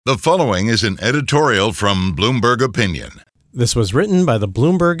The following is an editorial from Bloomberg Opinion. This was written by the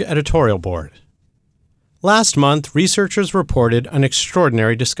Bloomberg editorial board. Last month, researchers reported an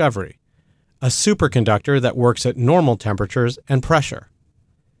extraordinary discovery, a superconductor that works at normal temperatures and pressure.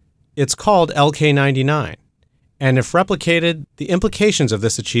 It's called LK99, and if replicated, the implications of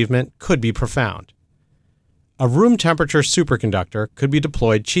this achievement could be profound. A room temperature superconductor could be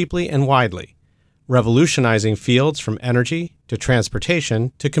deployed cheaply and widely, revolutionizing fields from energy to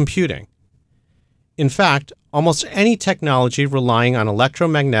transportation to computing. In fact, almost any technology relying on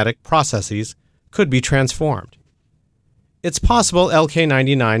electromagnetic processes could be transformed. It's possible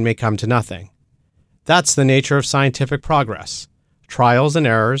LK99 may come to nothing. That's the nature of scientific progress: trials and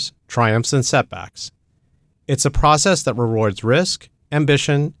errors, triumphs and setbacks. It's a process that rewards risk,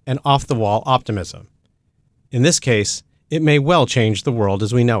 ambition, and off-the-wall optimism. In this case, it may well change the world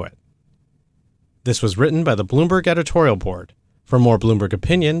as we know it. This was written by the Bloomberg editorial board. For more Bloomberg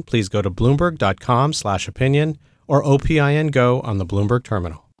Opinion, please go to bloomberg.com/opinion or OPIN Go on the Bloomberg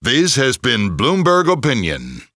terminal. This has been Bloomberg Opinion.